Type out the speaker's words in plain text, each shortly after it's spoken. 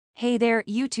Hey there,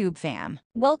 YouTube fam.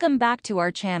 Welcome back to our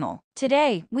channel.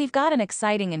 Today, we've got an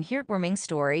exciting and heartwarming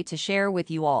story to share with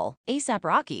you all. A$AP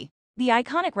Rocky, the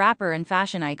iconic rapper and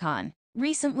fashion icon,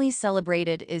 recently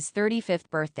celebrated his 35th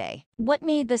birthday. What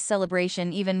made this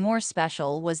celebration even more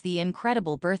special was the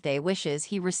incredible birthday wishes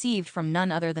he received from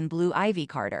none other than Blue Ivy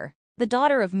Carter, the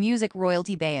daughter of music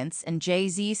royalty Beyonce and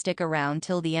Jay-Z. Stick around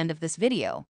till the end of this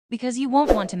video, because you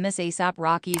won't want to miss A$AP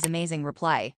Rocky's amazing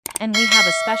reply. And we have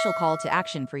a special call to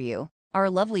action for you, our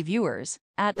lovely viewers,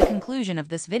 at the conclusion of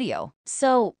this video.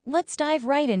 So, let's dive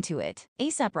right into it.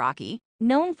 A$AP Rocky,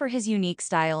 known for his unique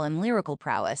style and lyrical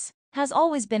prowess, has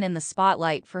always been in the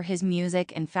spotlight for his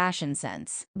music and fashion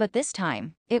sense. But this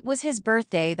time, it was his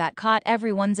birthday that caught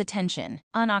everyone's attention.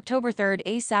 On October 3rd,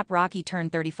 A$AP Rocky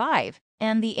turned 35,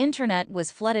 and the internet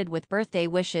was flooded with birthday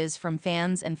wishes from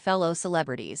fans and fellow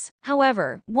celebrities.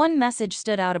 However, one message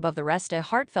stood out above the rest: a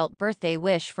heartfelt birthday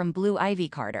wish from Blue Ivy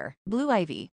Carter. Blue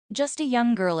Ivy, just a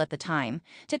young girl at the time,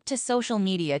 took to social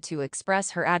media to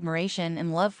express her admiration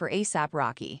and love for A$AP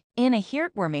Rocky. In a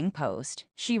heartwarming post,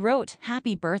 she wrote,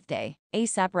 "Happy birthday,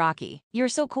 A$AP Rocky. You're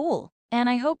so cool, and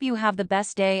I hope you have the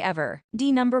best day ever.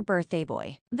 D-number birthday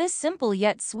boy." This simple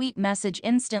yet sweet message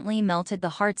instantly melted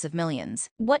the hearts of millions.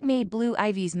 What made Blue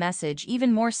Ivy's message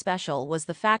even more special was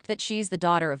the fact that she's the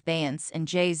daughter of Beyonce and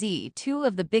Jay-Z, two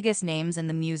of the biggest names in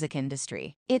the music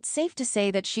industry. It's safe to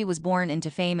say that she was born into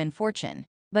fame and fortune,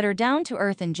 but her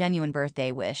down-to-earth and genuine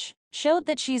birthday wish showed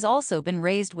that she's also been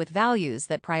raised with values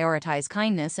that prioritize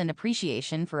kindness and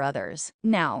appreciation for others.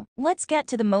 Now, let's get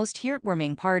to the most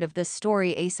heartwarming part of this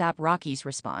story: A$AP Rocky's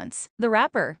response. The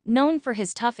rapper, known for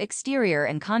his tough exterior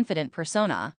and confident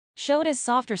persona, showed his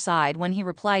softer side when he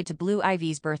replied to Blue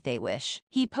Ivy's birthday wish.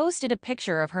 He posted a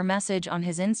picture of her message on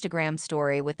his Instagram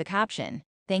story with the caption,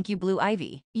 "Thank you, Blue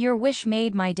Ivy. Your wish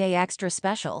made my day extra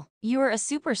special. You're a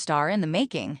superstar in the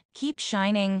making. Keep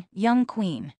shining, young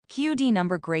queen.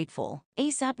 QD grateful."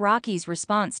 A$AP Rocky's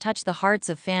response touched the hearts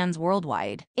of fans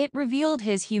worldwide. It revealed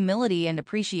his humility and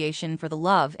appreciation for the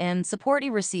love and support he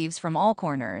receives from all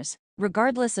corners,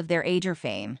 regardless of their age or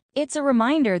fame. It's a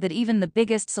reminder that even the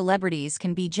biggest celebrities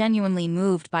can be genuinely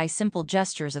moved by simple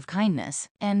gestures of kindness.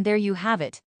 And there you have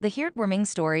it, the heartwarming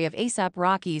story of A$AP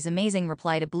Rocky's amazing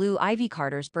reply to Blue Ivy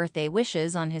Carter's birthday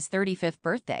wishes on his 35th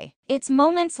birthday. It's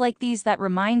moments like these that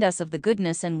remind us of the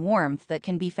goodness and warmth that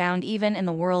can be found even in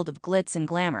the world of glitz and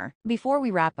glamour. Before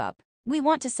we wrap up, we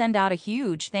want to send out a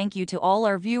huge thank you to all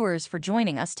our viewers for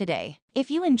joining us today. If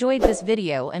you enjoyed this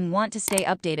video and want to stay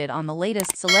updated on the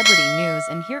latest celebrity news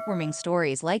and heartwarming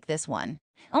stories like this one,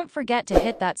 don't forget to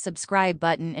hit that subscribe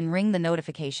button and ring the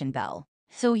notification bell,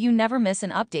 so you never miss an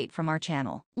update from our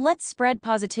channel. Let's spread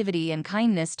positivity and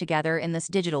kindness together in this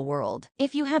digital world.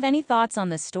 If you have any thoughts on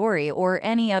this story or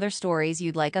any other stories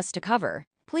you'd like us to cover,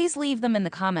 please leave them in the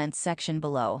comments section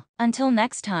below. Until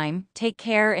next time, take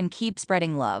care and keep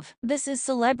spreading love. This is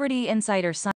Celebrity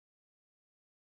Insider